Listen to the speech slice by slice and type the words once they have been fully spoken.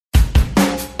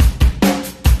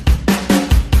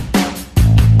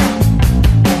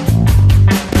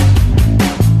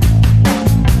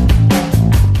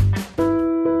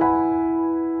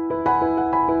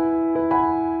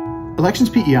Elections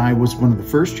PEI was one of the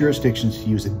first jurisdictions to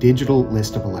use a digital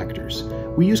list of electors.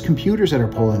 We use computers at our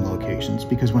polling locations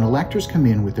because when electors come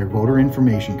in with their voter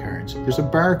information cards, there's a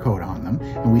barcode on them,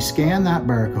 and we scan that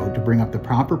barcode to bring up the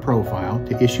proper profile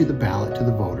to issue the ballot to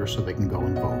the voter so they can go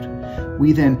and vote.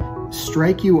 We then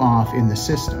strike you off in the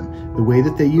system the way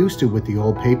that they used to with the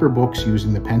old paper books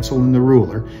using the pencil and the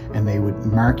ruler, and they would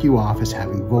mark you off as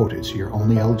having voted. So you're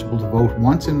only eligible to vote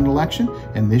once in an election,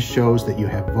 and this shows that you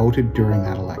have voted during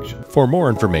that election. For more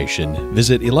information,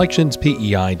 visit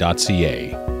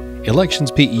electionspei.ca. Elections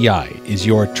PEI is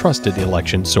your trusted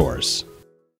election source.